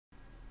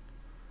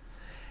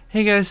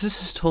Hey guys,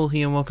 this is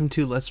Tolhi and welcome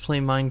to Let's Play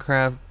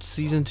Minecraft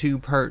Season 2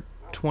 Part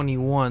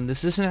 21.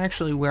 This isn't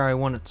actually where I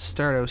wanted to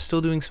start. I was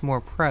still doing some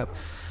more prep,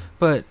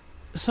 but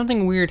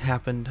something weird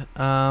happened.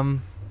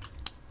 I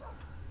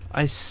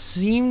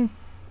seem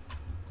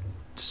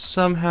to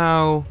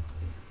somehow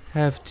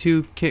have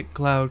two Kit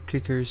Cloud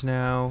Kickers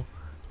now,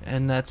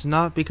 and that's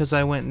not because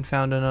I went and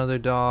found another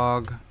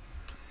dog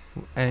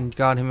and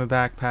got him a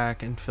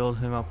backpack and filled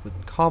him up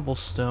with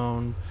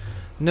cobblestone.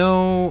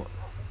 No,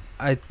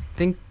 I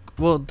think,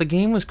 well, the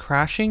game was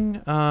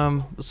crashing.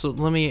 So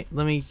let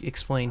me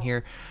explain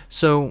here.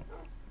 So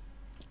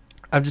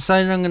I've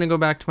decided I'm gonna go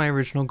back to my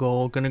original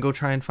goal. Gonna go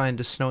try and find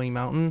a snowy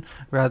mountain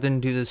rather than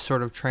do this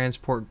sort of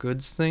transport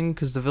goods thing,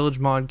 because the village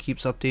mod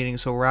keeps updating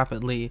so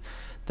rapidly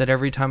that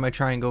every time I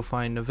try and go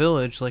find a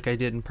village, like I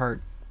did in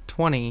part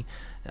 20,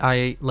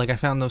 I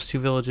found those two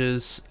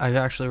villages. I've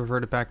actually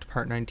reverted back to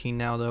part 19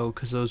 now though,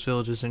 because those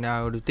villages are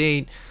now out of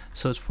date,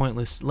 so it's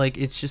pointless. Like,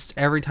 it's just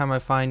every time I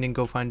find and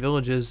go find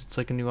villages, it's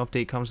like a new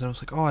update comes and I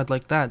was like, oh, I'd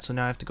like that, so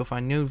now I have to go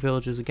find new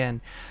villages again.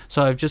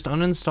 So I've just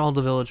uninstalled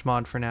the village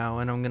mod for now,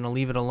 and I'm gonna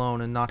leave it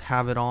alone and not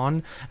have it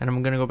on, and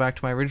I'm gonna go back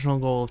to my original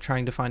goal of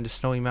trying to find a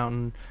snowy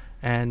mountain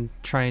and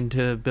trying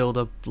to build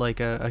up like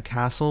a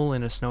castle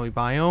in a snowy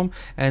biome,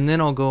 and then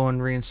I'll go and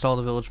reinstall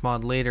the village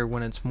mod later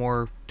when it's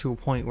more to a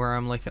point where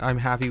I'm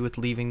happy with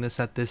leaving this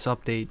at this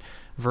update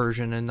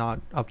version and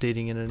not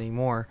updating it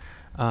anymore.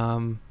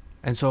 And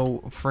so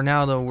for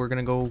now though, we're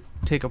gonna go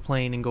take a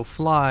plane and go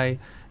fly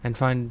and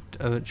try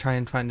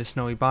and find a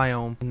snowy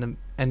biome.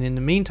 And in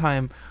the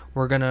meantime,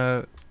 we're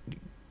gonna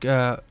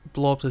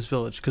blow up this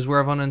village, because where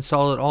I've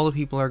uninstalled it, all the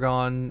people are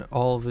gone,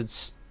 all of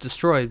it's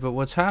destroyed. But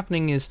what's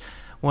happening is,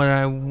 when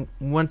I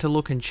went to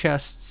look in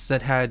chests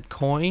that had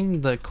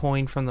the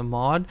coin from the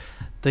mod,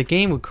 the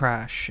game would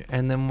crash.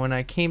 And then when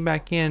I came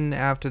back in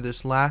after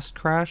this last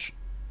crash,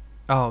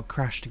 oh, it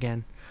crashed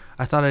again.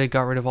 I thought I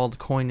got rid of all the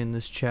coin in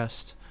this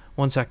chest.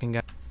 1 second,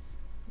 guys.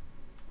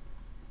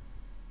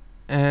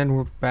 And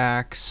we're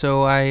back.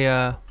 So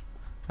I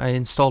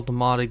installed the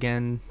mod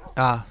again.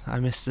 I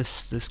missed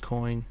this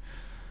coin.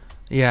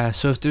 Yeah,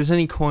 so if there's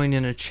any coin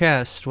in a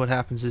chest, what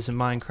happens is in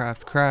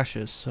Minecraft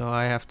crashes. So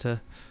I have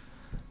to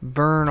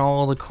burn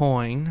all the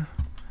coin.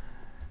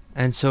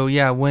 And so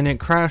yeah, when it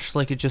crashed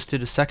like it just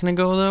did a second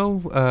ago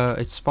though,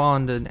 it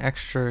spawned an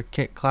extra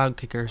cloud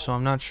kicker, so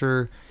I'm not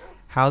sure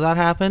how that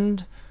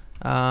happened,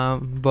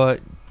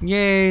 but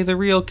yay, the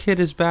real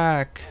kid is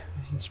back.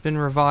 It's been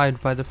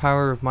revived by the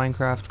power of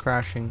Minecraft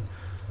crashing.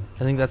 I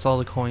think that's all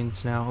the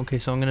coins now. Okay,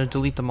 so I'm gonna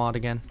delete the mod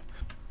again.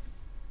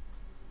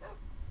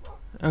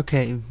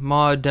 Okay,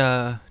 mod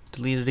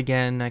deleted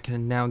again. I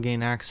can now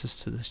gain access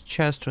to this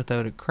chest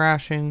without it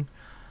crashing.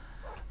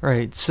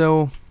 Right,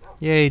 so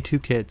yay, two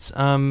kits.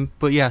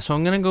 But yeah, so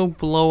I'm gonna go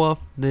blow up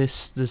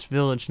this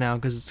village now,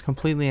 because it's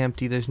completely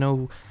empty. There's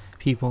no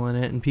people in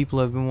it, and people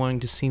have been wanting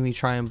to see me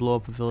try and blow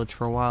up a village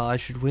for a while. I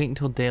should wait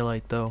until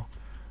daylight though.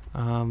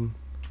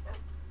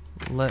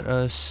 Let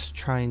us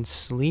try and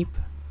sleep.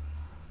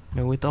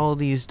 Now, with all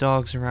these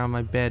dogs around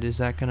my bed, is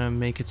that gonna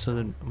make it so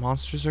that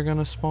monsters are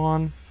gonna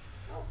spawn?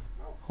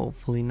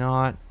 Hopefully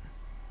not.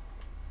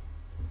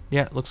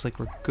 Yeah, it looks like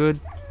we're good.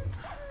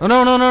 Oh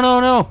no, no, no,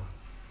 no, no!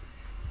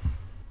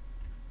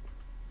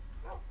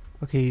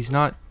 Okay, he's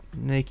not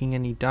making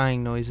any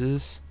dying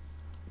noises.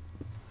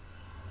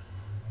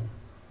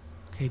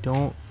 Okay,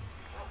 don't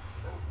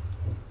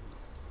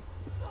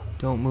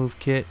move,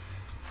 Kit.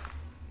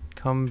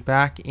 Come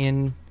back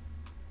in.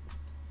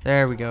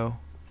 There we go.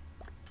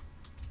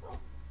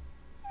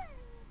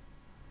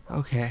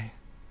 Okay.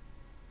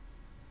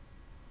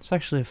 It's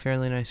actually a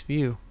fairly nice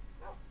view.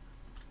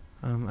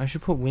 I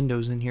should put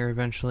windows in here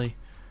eventually,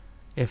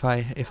 if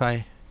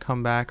I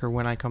come back, or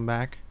when I come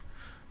back.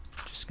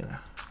 Just gonna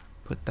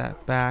put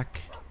that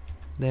back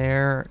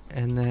there,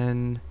 and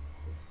then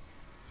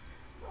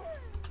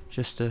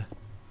just to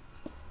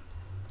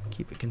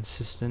keep it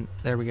consistent,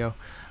 there we go.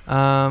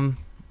 So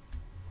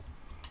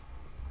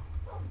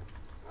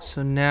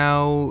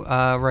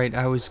now, right,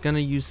 I was gonna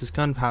use this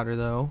gunpowder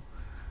though,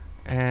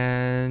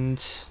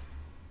 and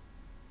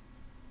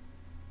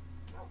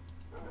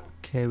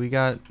okay, we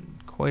got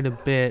quite a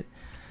bit,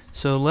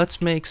 so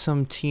let's make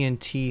some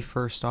TNT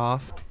first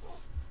off.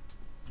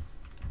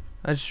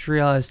 I just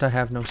realized I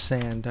have no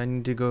sand. I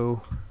need to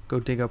go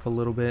dig up a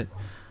little bit.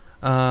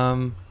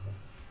 Alright,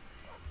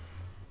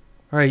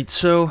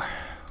 so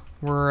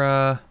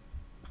we're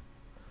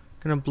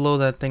gonna blow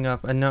that thing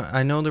up. I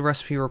know the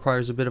recipe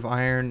requires a bit of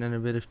iron and a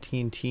bit of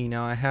TNT.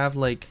 Now I have,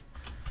 like,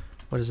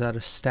 what is that,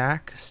 a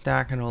stack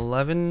and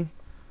 11.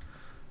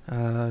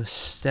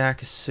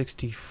 Stack is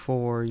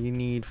 64. You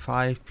need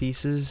 5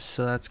 pieces,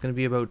 so that's gonna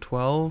be about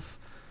 12.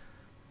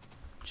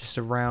 Just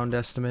a round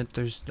estimate.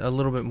 There's a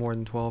little bit more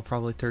than 12,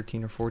 probably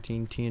 13 or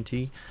 14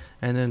 TNT.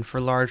 And then for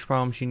large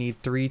bombs you need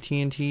 3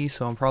 TNT,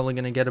 so I'm probably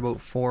going to get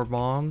about 4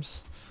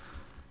 bombs.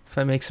 If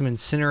I make some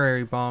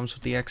incinerary bombs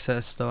with the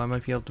excess though, I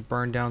might be able to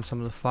burn down some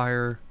of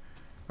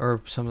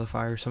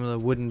the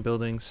wooden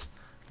buildings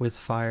with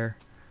fire.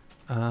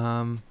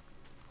 So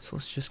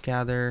let's just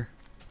gather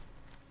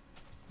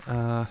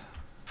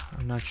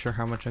I'm not sure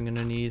how much I'm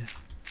gonna need.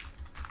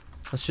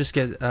 Let's just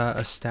get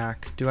a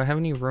stack. Do I have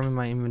any room in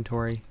my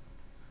inventory?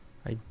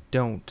 I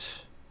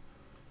don't.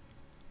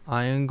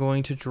 I am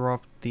going to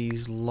drop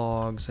these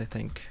logs, I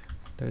think.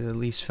 They're the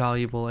least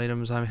valuable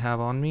items I have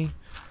on me.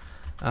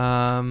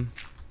 Yeah,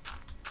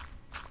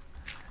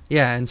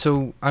 and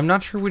so I'm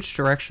not sure which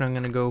direction I'm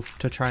going to go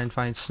to try and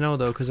find snow,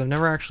 though, because I've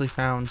never actually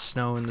found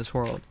snow in this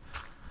world.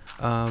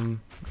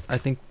 I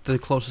think the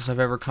closest I've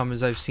ever come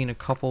is I've seen a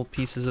couple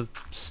pieces of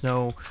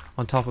snow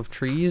on top of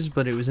trees,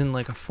 but it was in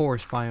like a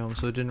forest biome,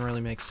 so it didn't really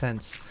make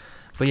sense.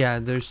 But yeah,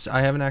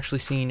 I haven't actually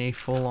seen a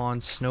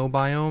full-on snow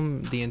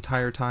biome the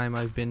entire time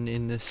I've been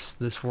in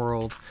this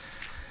world.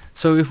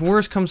 So if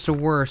worse comes to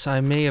worse,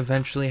 I may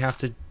eventually have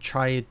to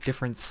try a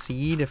different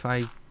seed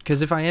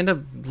because if I end up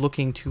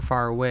looking too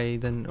far away,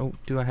 then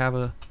I have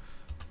a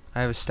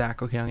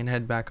stack. Okay, I'm gonna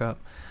head back up.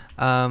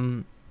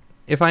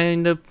 If I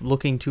end up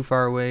looking too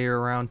far away or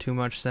around too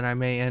much, then I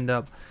may end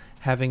up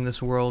having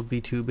this world be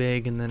too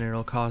big, and then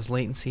it'll cause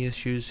latency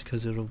issues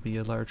because it'll be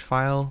a large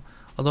file.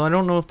 Although I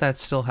don't know if that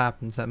still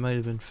happens. That might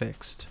have been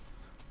fixed.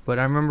 But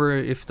I remember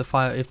if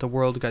the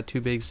world got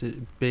too big,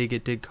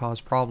 it did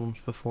cause problems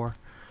before.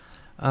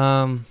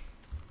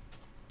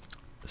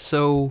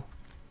 So,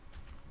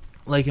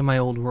 like in my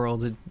old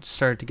world, it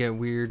started to get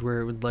weird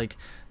where it would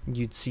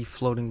you'd see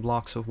floating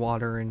blocks of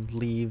water and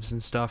leaves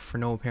and stuff for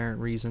no apparent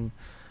reason.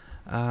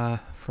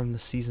 From the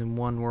season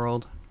 1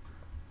 world.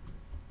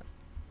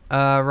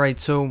 Right,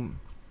 so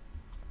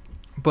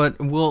but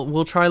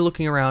we'll try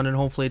looking around, and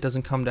hopefully it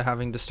doesn't come to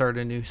having to start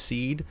a new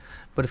seed.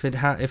 But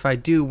if I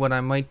do, what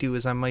I might do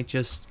is I might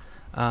just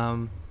I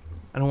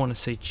don't want to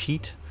say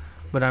cheat,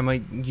 but I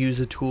might use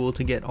a tool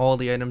to get all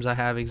the items I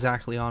have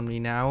exactly on me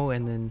now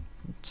and then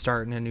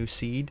start in a new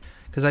seed,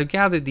 because I've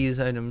gathered these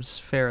items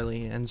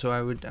fairly, and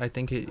so I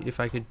think if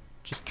I could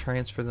just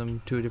transfer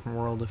them to a different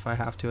world if I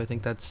have to, I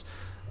think that's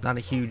not a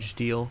huge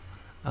deal.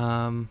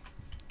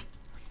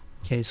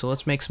 Okay, so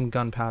let's make some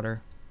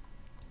gunpowder.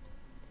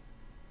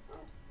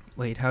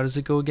 Wait, how does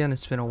it go again?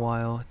 It's been a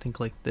while. I think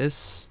like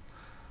this.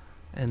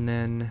 And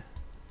then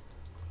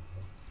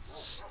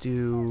let's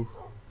do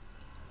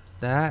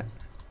that.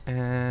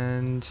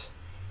 And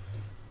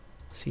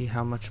see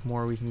how much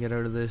more we can get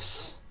out of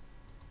this.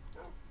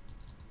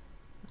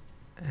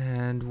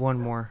 And one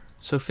more.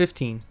 So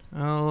 15.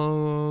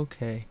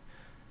 Okay.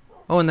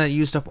 Oh, and that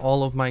used up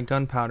all of my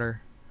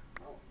gunpowder.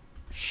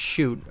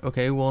 Shoot.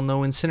 Okay, well,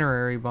 no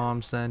incinerary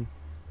bombs then.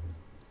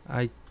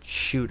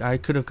 Shoot, I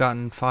could have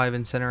gotten 5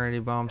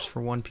 incinerary bombs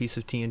for 1 piece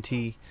of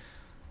TNT.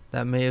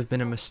 That may have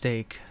been a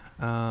mistake.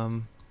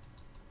 Okay,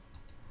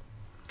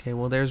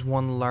 well, there's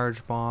 1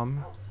 large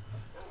bomb.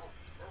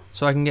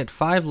 So I can get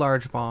 5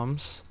 large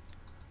bombs.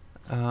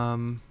 But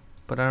I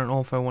don't know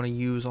if I want to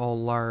use all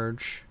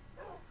large.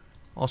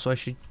 Also, I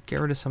should get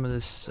rid of some of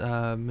this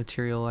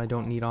material I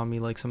don't need on me,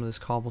 like some of this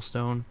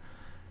cobblestone.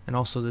 And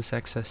also this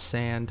excess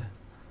sand.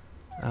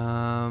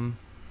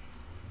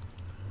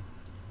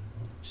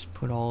 Just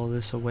put all of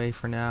this away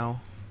for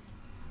now.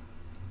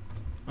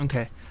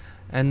 Okay,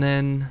 and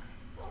then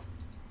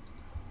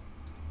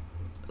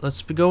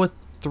let's go with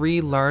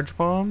 3 large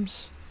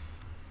bombs,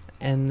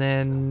 and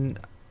then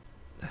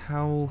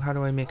how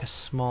do I make a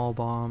small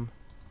bomb?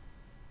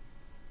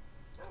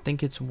 I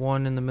think it's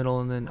 1 in the middle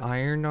and then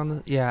iron on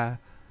the, yeah.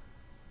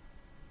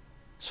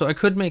 So I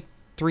could make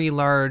 3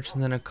 large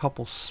and then a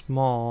couple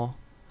small.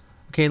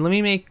 Okay, let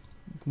me make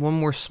 1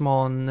 more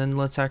small, and then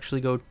let's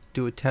actually go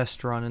do a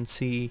test run and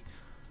see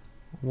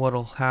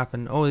what'll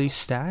happen. Oh, these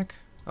stack?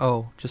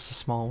 Oh, just the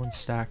small ones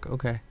stack.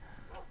 Okay.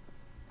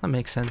 That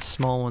makes sense.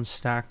 Small ones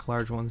stack,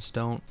 large ones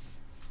don't.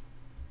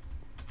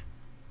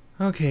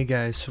 Okay,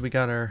 guys, so we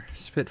got our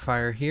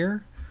Spitfire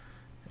here.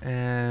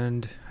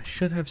 And I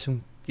should have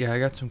some, yeah, I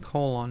got some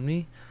coal on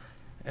me.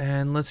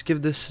 And let's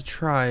give this a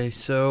try.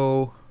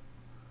 So,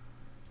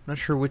 not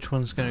sure which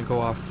one's going to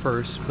go off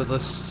first, but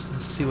let's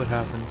see what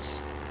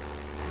happens.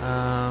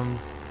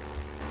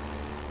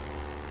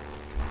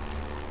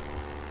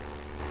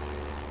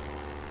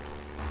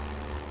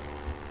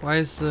 Why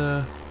is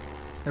the...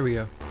 There we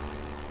go.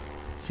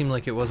 Seemed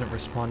like it wasn't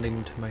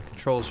responding to my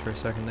controls for a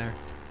second there.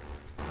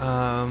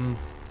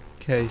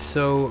 Okay,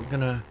 so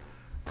gonna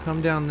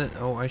come down the...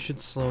 Oh, I should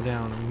slow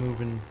down. I'm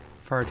moving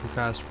far too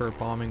fast for a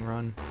bombing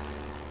run.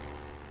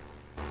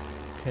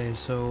 Okay,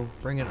 so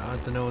bring it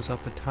out the nose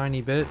up a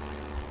tiny bit.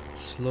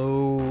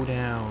 Slow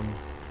down.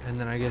 And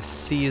then I guess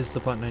C is the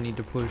button I need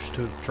to push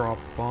to drop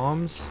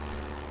bombs.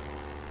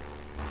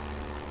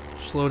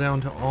 Slow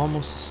down to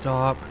almost a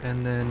stop,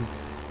 and then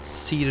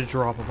C to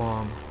drop a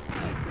bomb.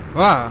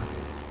 Ah!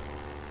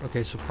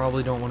 Okay, so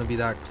probably don't want to be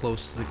that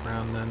close to the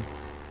ground then.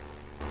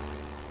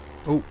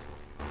 Oh!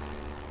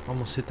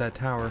 Almost hit that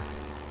tower.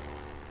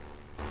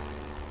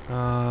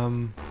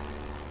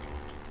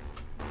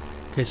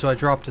 Okay, so I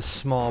dropped a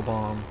small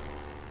bomb.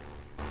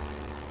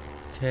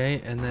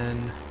 Okay, and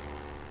then...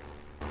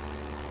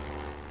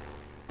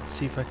 Let's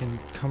see if I can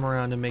come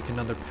around and make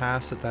another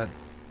pass at that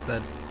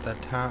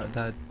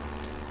tower,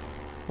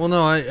 well,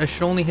 no, I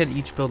should only hit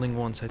each building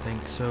once, I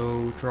think.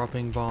 So,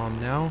 dropping bomb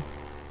now.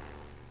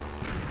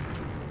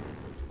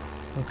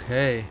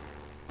 Okay.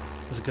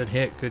 It was a good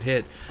hit, good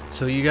hit.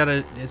 So you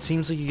gotta, it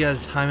seems like you gotta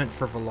time it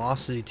for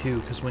velocity too,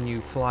 because when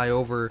you fly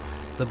over,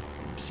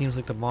 seems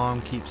like the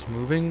bomb keeps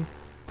moving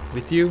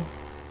with you.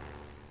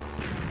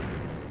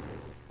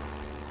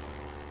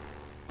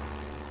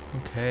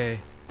 Okay.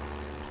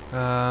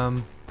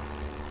 I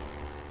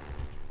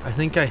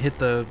think I hit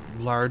the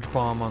large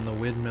bomb on the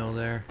windmill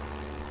there.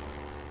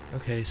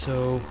 Okay,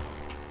 so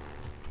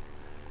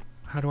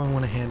how do I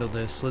want to handle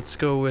this? Let's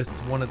go with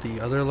one of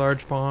the other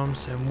large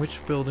bombs. And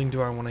which building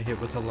do I want to hit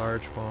with a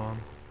large bomb?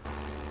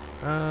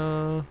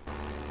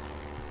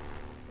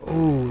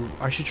 Oh,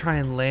 I should try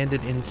and land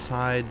it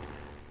inside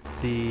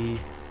the...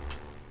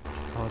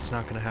 Oh, it's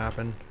not going to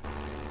happen.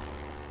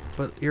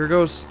 But here it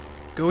goes.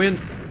 Go in.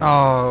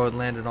 Oh, it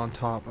landed on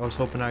top. I was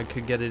hoping I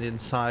could get it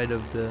inside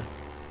of the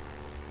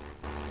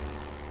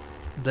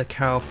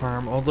cow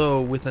farm.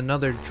 Although with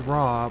another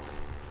drop,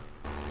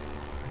 I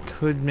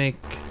could make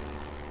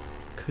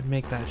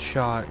that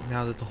shot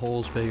now that the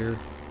hole's bigger.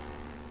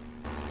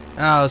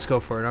 Let's go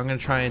for it. I'm gonna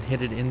try and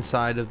hit it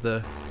inside of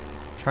the.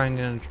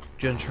 Gonna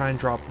try and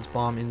drop this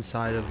bomb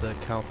inside of the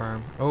cow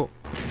farm. Oh,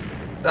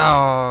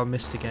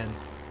 missed again.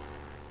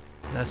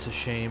 That's a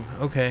shame.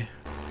 Okay.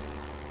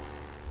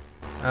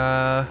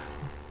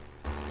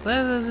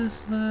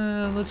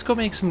 Let's go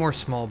make some more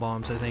small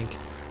bombs, I think.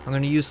 I'm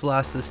going to use the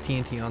last of this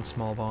TNT on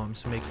small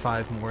bombs to make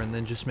 5 more and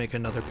then just make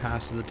another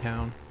pass to the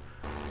town.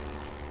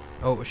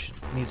 Oh,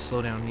 need to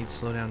slow down, need to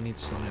slow down, need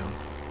to slow down.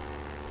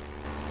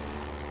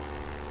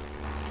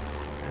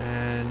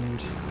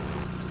 And...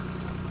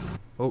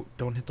 Oh,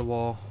 don't hit the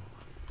wall.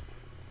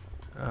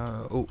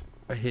 Oh,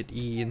 I hit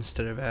E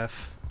instead of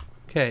F.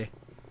 Okay.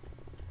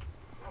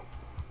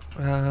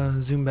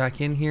 Zoom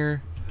back in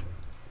here.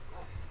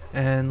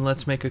 And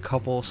let's make a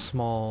couple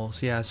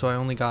smalls. Yeah, so I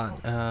only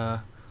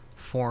got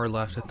 4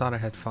 left. I thought I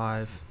had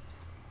 5.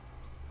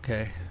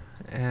 Okay.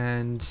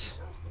 And...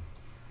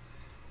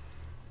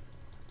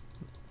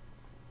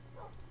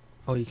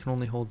 Oh, you can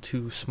only hold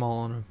 2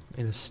 small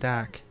in a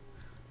stack.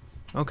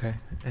 Okay.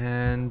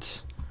 And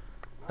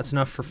that's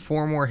enough for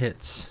 4 more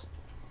hits.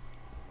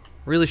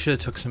 Really should have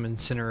took some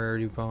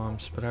incinerary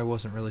bombs, but I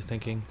wasn't really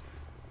thinking.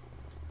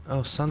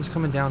 Oh, sun's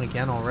coming down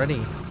again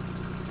already.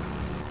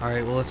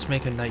 Alright, well let's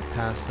make a night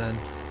pass then.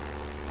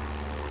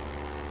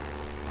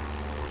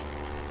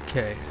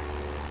 Okay.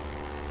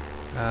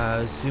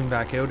 Zoom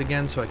back out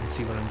again so I can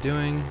see what I'm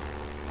doing.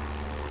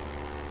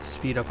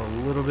 Speed up a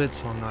little bit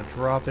so I'm not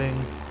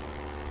dropping.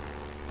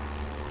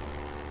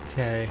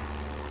 Okay.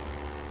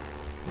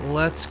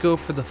 Let's go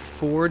for the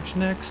forge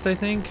next, I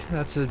think.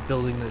 That's a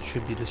building that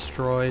should be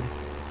destroyed.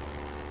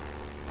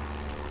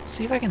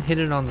 See if I can hit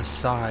it on the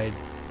side.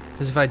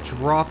 Because if I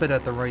drop it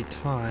at the right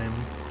time,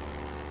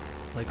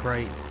 like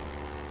right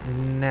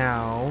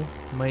now,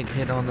 might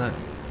hit on the...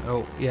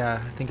 Oh,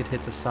 yeah, I think it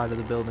hit the side of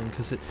the building.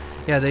 Because it...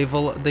 Yeah,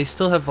 they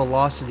still have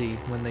velocity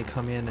when they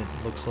come in, it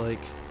looks like.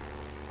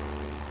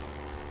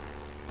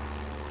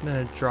 I'm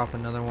going to drop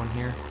another one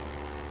here.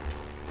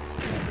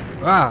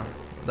 Ah!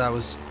 That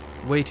was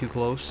way too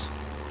close.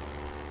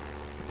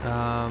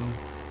 Let's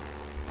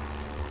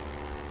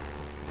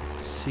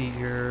see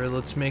here.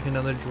 Let's make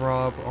another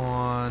drop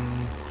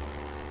on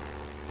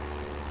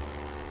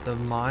the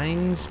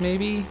mines,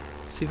 maybe?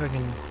 See if I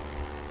can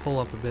pull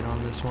up a bit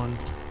on this one.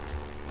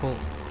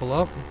 Pull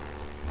up.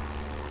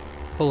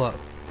 Pull up.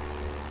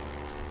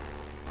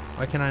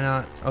 Why can I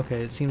not?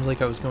 Okay, it seems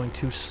like I was going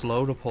too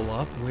slow to pull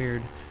up.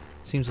 Weird.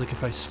 Seems like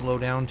if I slow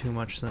down too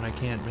much, then I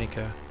can't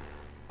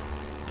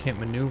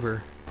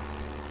maneuver.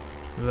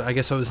 I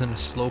guess I was in a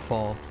slow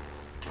fall.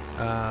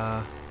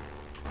 Let's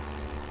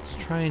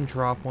try and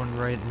drop one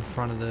right in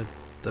front of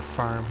the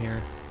farm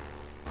here.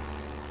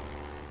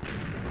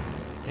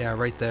 Yeah,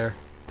 right there.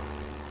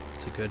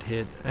 It's a good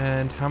hit.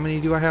 And how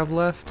many do I have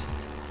left?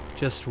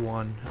 Just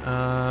 1.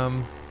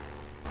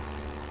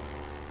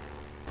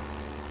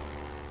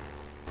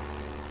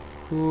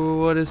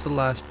 What is the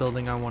last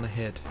building I want to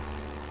hit?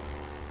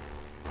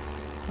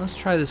 Let's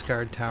try this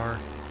guard tower.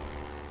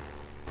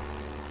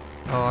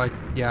 Oh,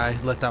 yeah, I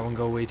let that one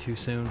go way too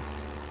soon.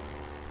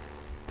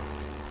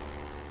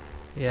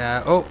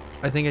 Yeah, oh,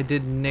 I think I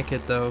did nick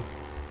it though.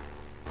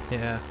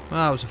 Yeah,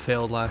 well, that was a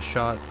failed last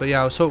shot. But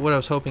yeah, what I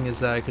was hoping is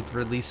that I could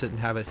release it and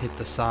have it hit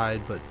the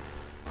side, but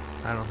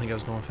I don't think I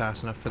was going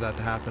fast enough for that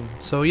to happen.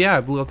 So yeah,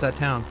 I blew up that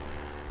town.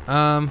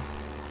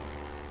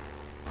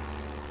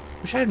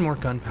 Wish I had more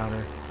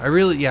gunpowder. I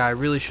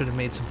really should have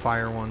made some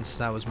fire ones.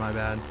 That was my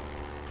bad.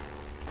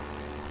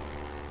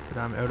 But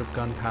I'm out of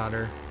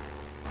gunpowder.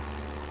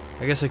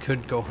 I guess I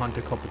could go hunt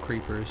a couple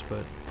creepers,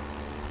 but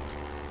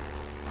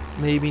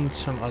maybe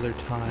some other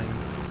time.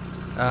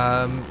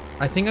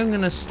 I think I'm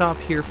gonna stop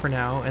here for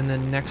now, and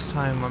then next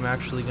time I'm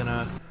actually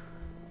gonna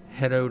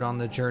head out on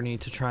the journey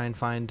to try and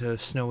find a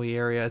snowy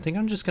area. I think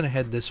I'm just gonna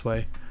head this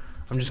way.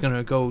 I'm just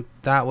gonna go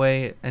that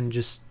way and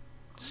just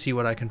see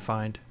what I can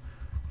find.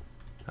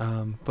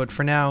 But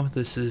for now,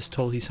 this is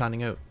Tolhi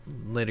signing out.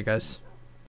 Later, guys.